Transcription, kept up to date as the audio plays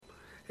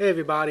Hey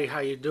everybody, how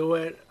you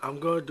doing? I'm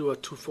gonna do a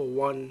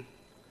 2-for-1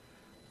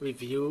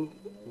 review,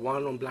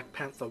 one on Black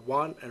Panther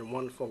 1 and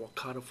one for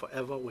Wakanda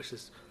Forever, which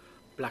is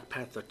Black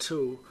Panther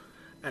 2.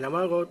 And I'm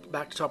gonna go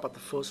back to talk about the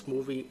first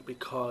movie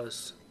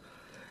because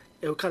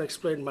it will kind of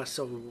explain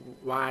myself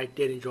why I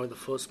did enjoy the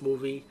first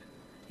movie.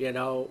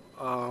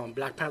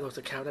 Black Panther was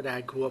a character that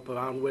I grew up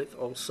around with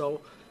also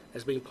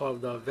as being part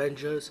of the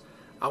Avengers.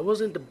 I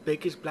wasn't the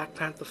biggest Black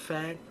Panther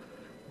fan,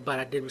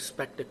 but I did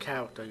respect the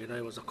character.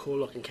 It was a cool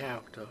looking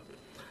character.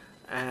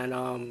 And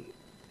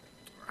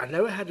I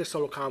never had the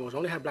solo combos. I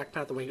only had Black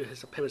Panther when he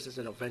his appearances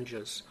in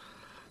Avengers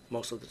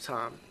most of the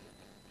time.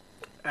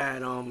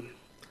 And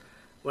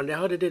when they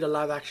heard they did a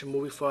live action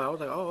movie for it, I was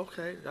like, oh,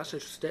 okay, that's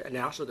interesting. And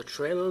then also the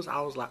trailers,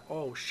 I was like,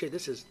 oh shit,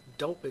 this is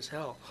dope as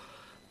hell,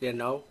 you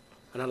know.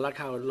 And I like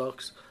how it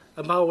looks.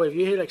 And by the way, if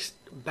you hear like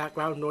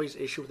background noise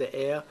issue with the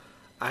air,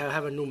 I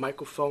have a new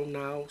microphone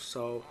now,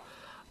 so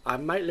I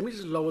might let me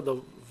just lower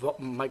the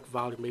mic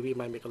volume. Maybe it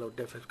might make a little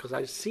difference because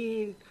I've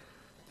seen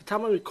the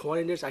time I'm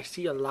recording this, I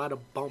see a lot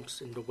of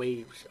bumps in the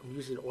waves. I'm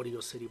using Audio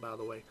City, by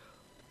the way.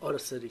 Audio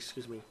City,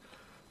 excuse me,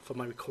 for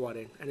my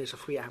recording. And it's a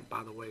free app,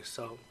 by the way.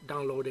 So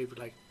download it if you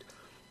like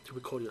to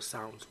record your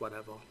sounds,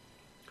 whatever.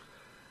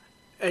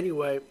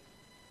 Anyway,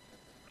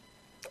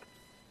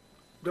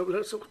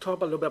 let's talk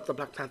about a little bit about the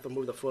Black Panther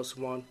movie, the first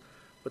one,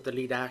 with the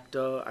lead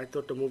actor. I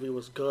thought the movie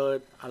was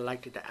good. I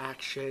liked it, the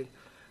action.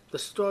 The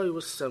story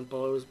was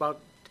simple. It was about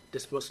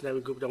this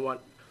mercenary group that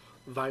want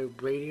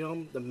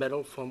vibranium, the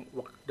metal from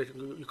that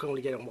you can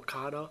only get in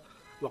Wakanda,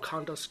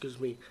 excuse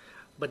me.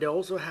 But they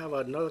also have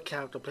another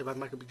character played by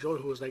Michael B.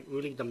 Jordan who was like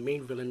really the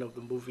main villain of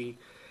the movie.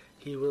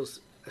 He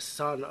was a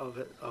son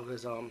of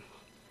his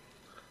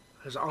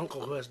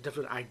uncle who has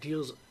different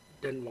ideals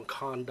than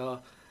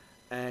Wakanda,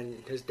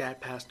 and his dad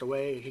passed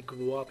away. He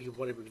grew up, he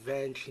wanted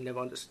revenge. He never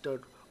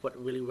understood what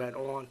really went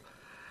on,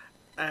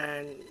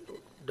 and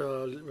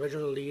the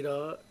original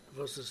leader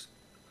versus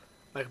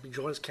Michael B.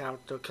 Jordan's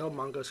character,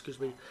 Killmonger, excuse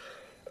me,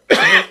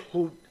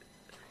 who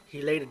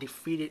he later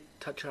defeated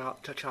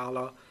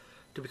T'Challa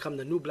to become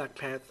the new Black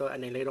Panther,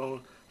 and then later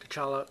on,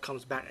 T'Challa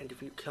comes back and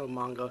defeats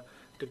Killmonger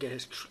to get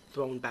his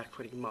throne back,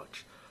 pretty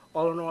much.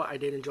 All in all, I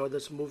did enjoy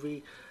this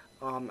movie.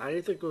 I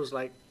didn't think it was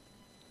like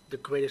the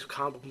greatest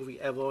comic book movie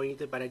ever or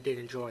anything, but I did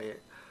enjoy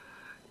it.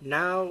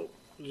 Now,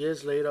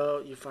 years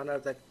later, you find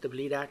out that the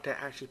lead actor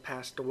actually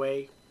passed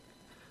away,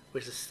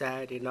 which is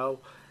sad,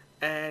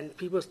 and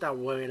people start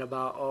worrying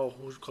about, oh,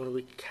 who's going to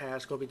be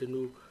cast, going to be the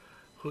new,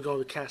 who's going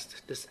to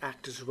cast this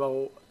actor's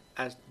role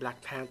as Black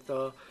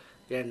Panther,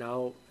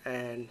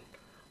 and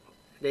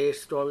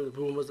there's story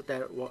rumors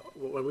that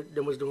when they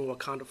was doing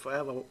Wakanda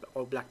Forever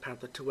or Black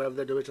Panther 2,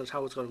 whatever the original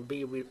how it's going to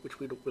be, which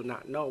we will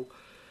not know,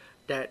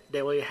 that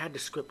they already had the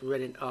script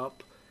written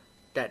up,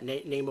 that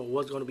Namor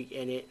was going to be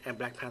in it, and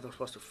Black Panther was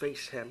supposed to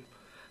face him,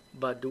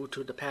 but due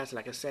to the past,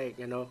 like I said,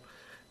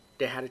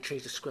 they had to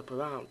change the script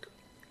around,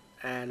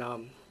 and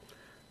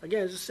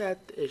again, it's a sad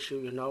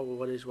issue,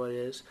 what is what it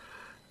is.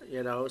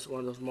 It's one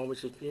of those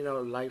moments that,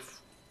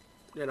 life,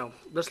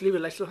 let's leave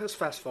it, let's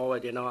fast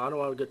forward, I don't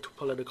want to get too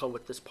political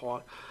with this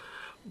part.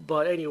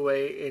 But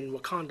anyway, in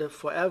Wakanda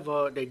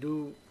Forever, they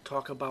do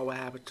talk about what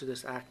happened to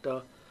this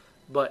actor,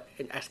 but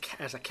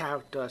as a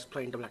character, as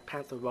playing the Black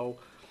Panther role,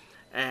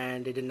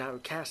 and they did not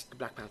recast the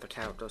Black Panther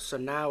character. So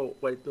now,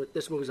 what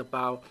this movie is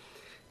about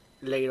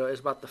later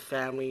is about the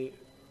family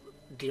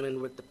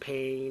dealing with the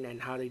pain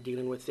and how they're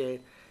dealing with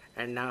it,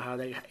 and now how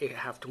they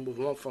have to move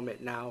on from it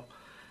now.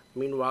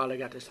 Meanwhile, they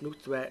got this new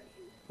threat,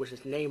 which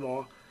is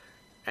Namor,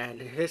 and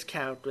his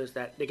character is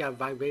that they got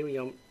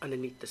vibranium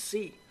underneath the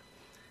sea.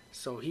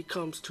 So he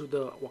comes to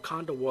the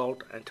Wakanda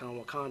world and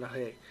tells Wakanda,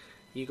 hey,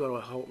 you're going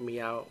to help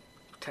me out,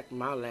 protect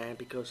my land,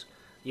 because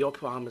your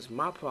problem is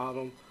my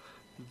problem.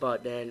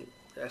 But then,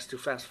 as to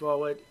fast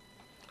forward,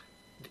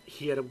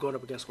 he ended up going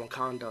up against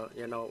Wakanda,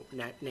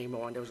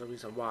 Namor, and there was a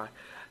reason why.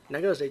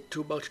 Not gonna say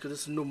too much because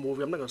it's a new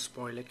movie. I'm not gonna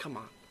spoil it. Come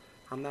on,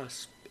 I'm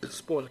not a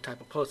spoiler type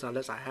of person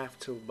unless I have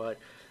to. But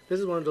this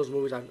is one of those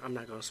movies I'm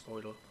not gonna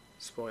spoil.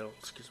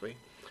 Excuse me,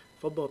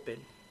 for burping.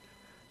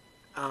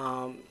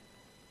 Um.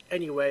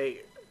 Anyway,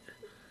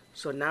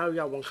 so now you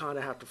got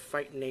Wakanda have to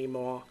fight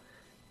Namor,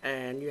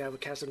 and you have a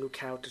cast of new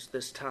characters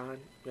this time.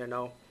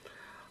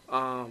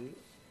 Um.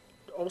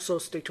 Also,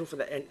 stay tuned for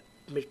the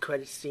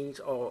mid-credit scenes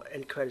or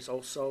end credits.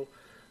 Also,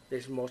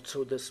 there's more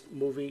to this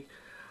movie.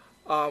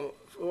 Um,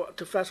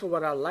 to fast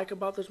forward, what I like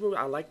about this movie,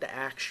 I like the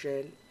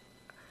action.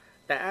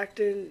 The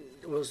acting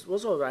was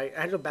alright.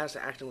 Angela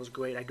Bassett's acting was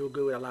great. I do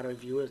agree with a lot of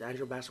reviewers.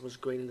 Angela Bassett was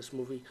great in this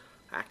movie.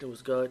 Acting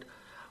was good.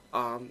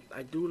 I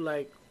do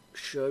like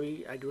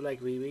Shuri. I do like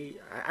Riri.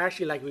 I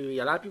actually like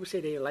Riri. A lot of people say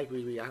they like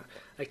Riri.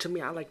 To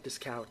me, I like this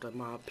character. In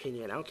my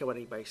opinion, I don't care what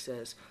anybody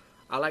says.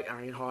 I like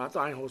Ironheart. I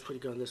thought Ironheart was pretty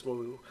good in this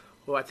movie.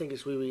 Well, I think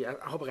it's Riri.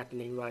 I hope I got the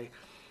name right.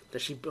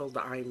 That she built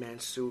the Iron Man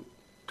suit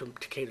to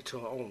cater to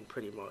her own,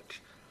 pretty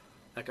much.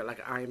 Like an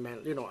Iron Man,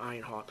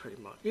 Ironheart,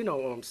 pretty much. You know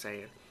what I'm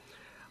saying.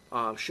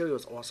 Shuri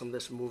was awesome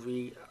this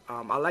movie.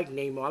 I like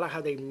Namor. I like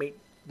how they made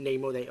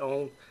Namor their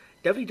own.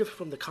 Definitely different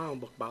from the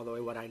comic book, by the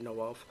way, what I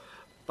know of.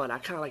 But I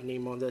kind of like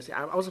Namor on this.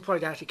 I was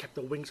surprised they actually kept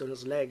the wings on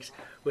his legs,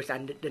 which I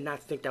did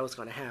not think that was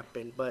going to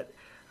happen. But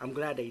I'm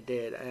glad they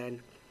did. And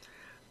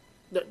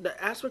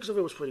the aspects of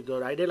it was pretty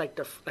good. I did like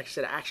like I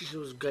said, the action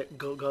was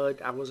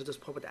good. I wasn't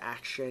disappointed with the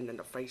action and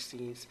the fight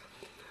scenes.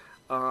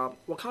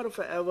 Wakanda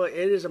Forever,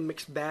 it is a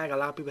mixed bag. A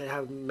lot of people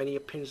have many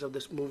opinions of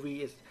this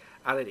movie. It's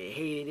either they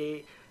hated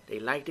it, they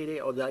liked it,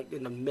 or they're like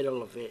in the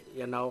middle of it.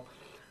 You know,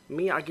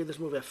 me, I give this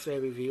movie a fair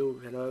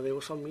review. You know, it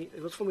was for me.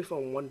 It was for me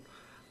from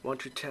one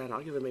to 10.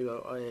 I'll give it maybe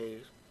a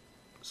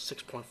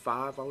 6.5.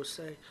 I would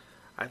say.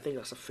 I think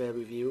that's a fair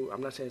review.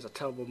 I'm not saying it's a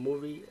terrible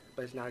movie,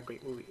 but it's not a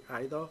great movie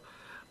either.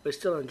 But it's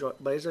still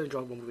but it's an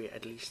enjoyable movie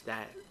at least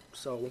that.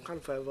 So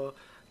Wakanda Forever,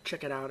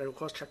 check it out, and of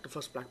course check the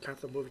first Black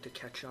Panther movie to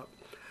catch up.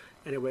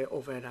 Anyway,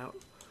 over and out.